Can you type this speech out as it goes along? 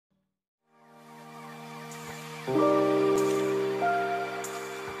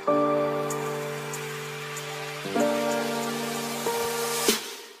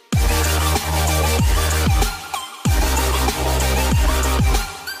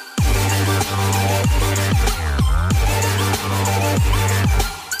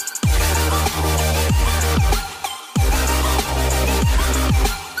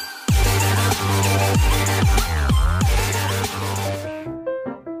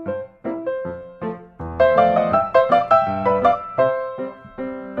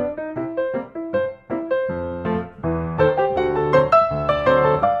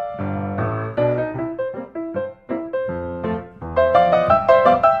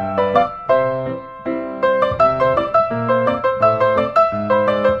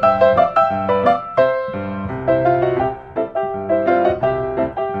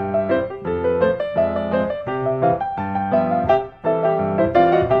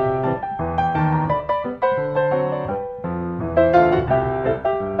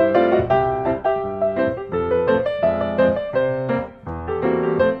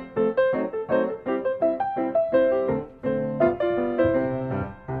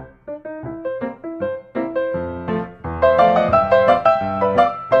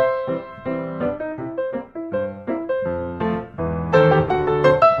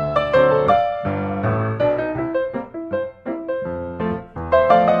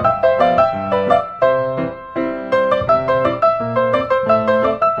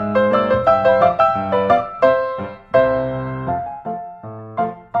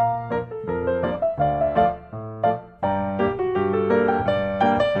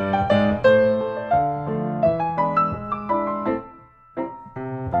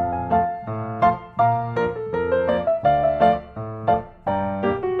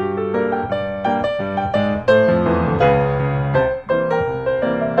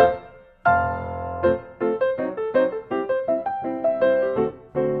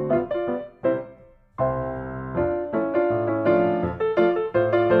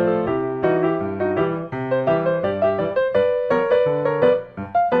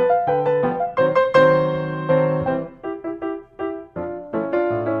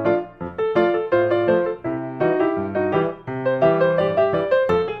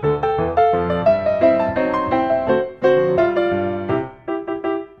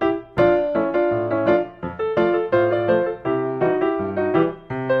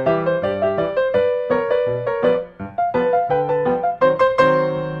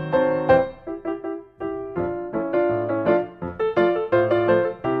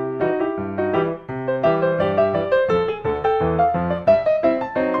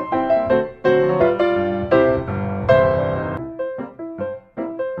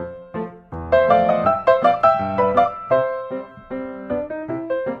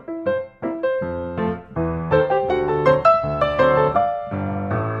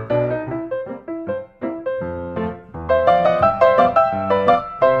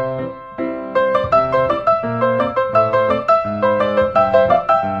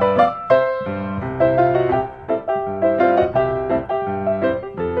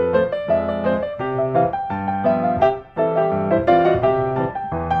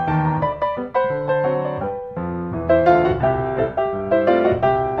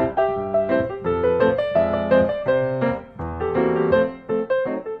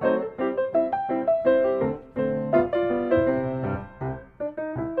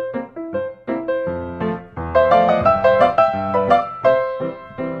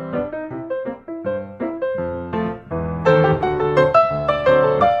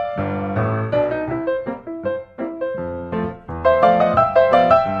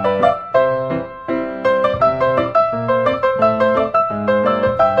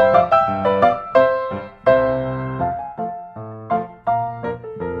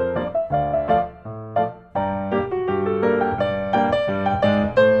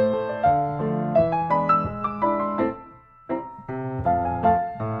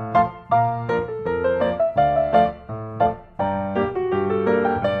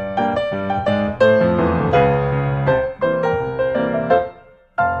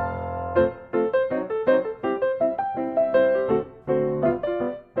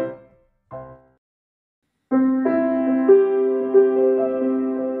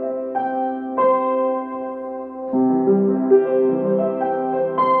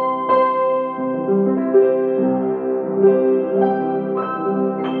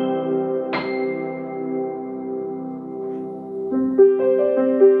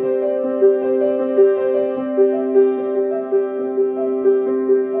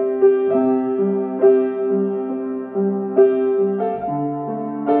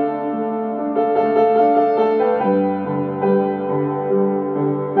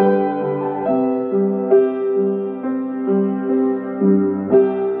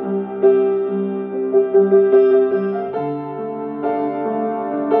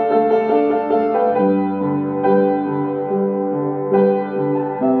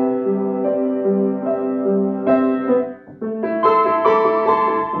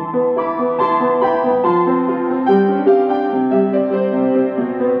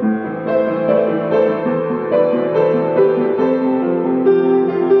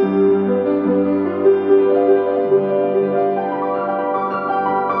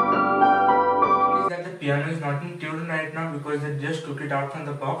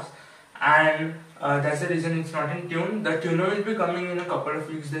the box, and that's the reason it's not in tune. The tuner will be coming in a couple of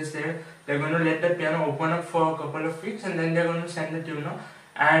weeks. They said they're going to let the piano open up for a couple of weeks, and then they're going to send the tuner.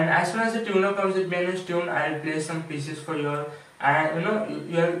 And as soon as the tuner comes, the piano is tuned, I'll play some pieces for you all, and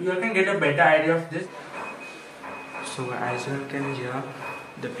you can get a better idea of this. So as you can hear,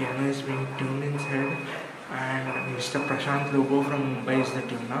 the piano is being tuned inside, and Mr. Prashant Lobo from Mumbai is the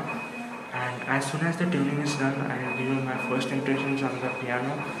tuner. And as soon as the tuning is done, I'll give you my first impressions on the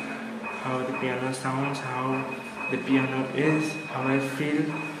piano, how the piano sounds, how the piano is, how I feel,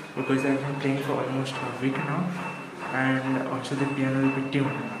 because I've been playing for almost a week now, and also the piano will be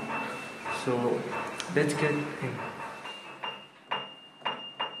tuned. So let's get in.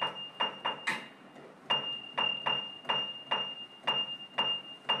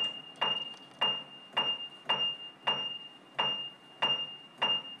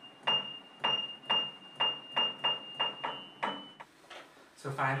 So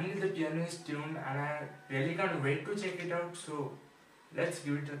finally the piano is tuned, and I really can't wait to check it out, so let's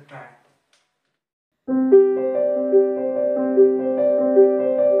give it a try.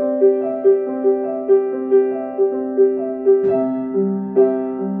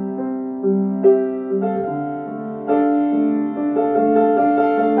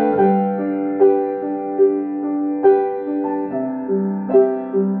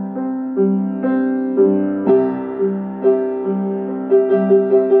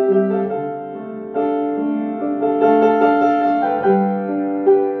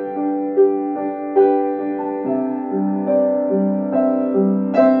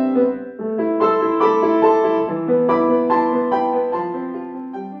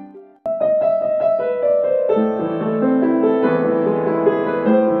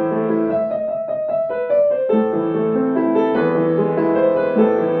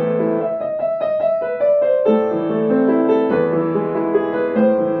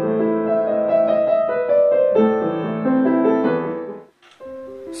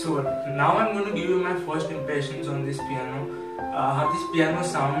 So now I'm going to give you my first impressions on this piano, how this piano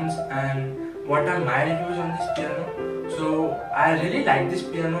sounds and what are my reviews on this piano. So I really like this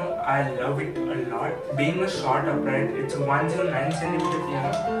piano, I love it a lot. Being a short upright, it's a 109cm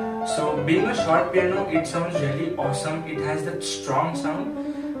piano. So being a short piano, it sounds really awesome, it has that strong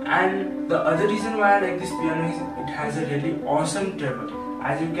sound. And the other reason why I like this piano is it has a really awesome treble,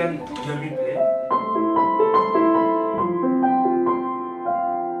 as you can hear me play.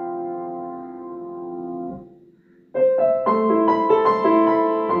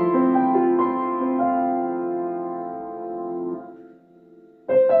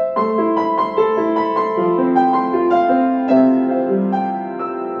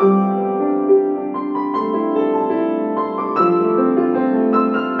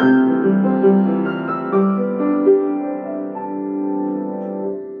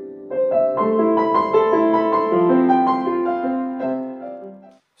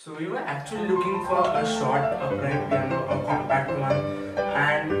 So we were actually looking for a short upright piano, a compact one,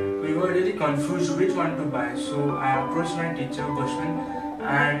 and we were really confused which one to buy. So I approached my teacher Gershwin,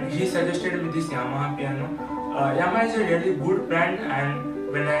 and he suggested me this Yamaha piano. Yamaha is a really good brand,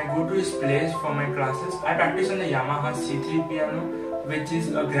 and when I go to his place for my classes, I practice on the Yamaha C3 piano, which is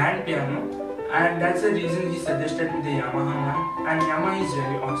a grand piano, and that's the reason he suggested me the Yamaha one. And Yamaha is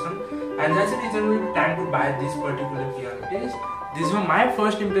really awesome, and that's the reason we planned to buy this particular piano. These were my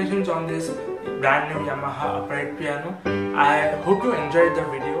first impressions on this brand new Yamaha upright piano. I hope you enjoyed the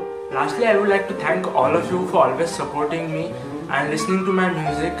video. Lastly, I would like to thank all of you for always supporting me and listening to my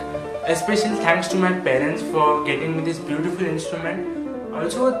music. Especially thanks to my parents for getting me this beautiful instrument.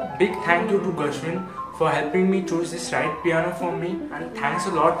 Also a big thank you to Gershwin for helping me choose this right piano for me, and thanks a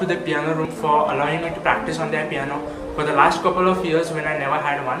lot to the Pianoroom for allowing me to practice on their piano for the last couple of years when I never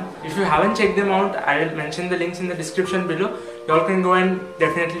had one. If you haven't checked them out, I will mention the links in the description below. You all can go and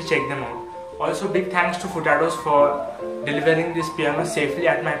definitely check them out. Also big thanks to Futados for delivering this piano safely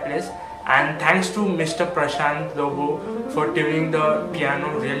at my place, and thanks to Mr. Prashant Lobo for tuning the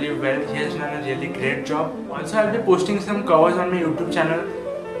piano really well. He has done a really great job. Also I will be posting some covers on my YouTube channel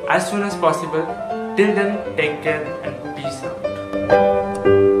as soon as possible. Till then, take care and peace out.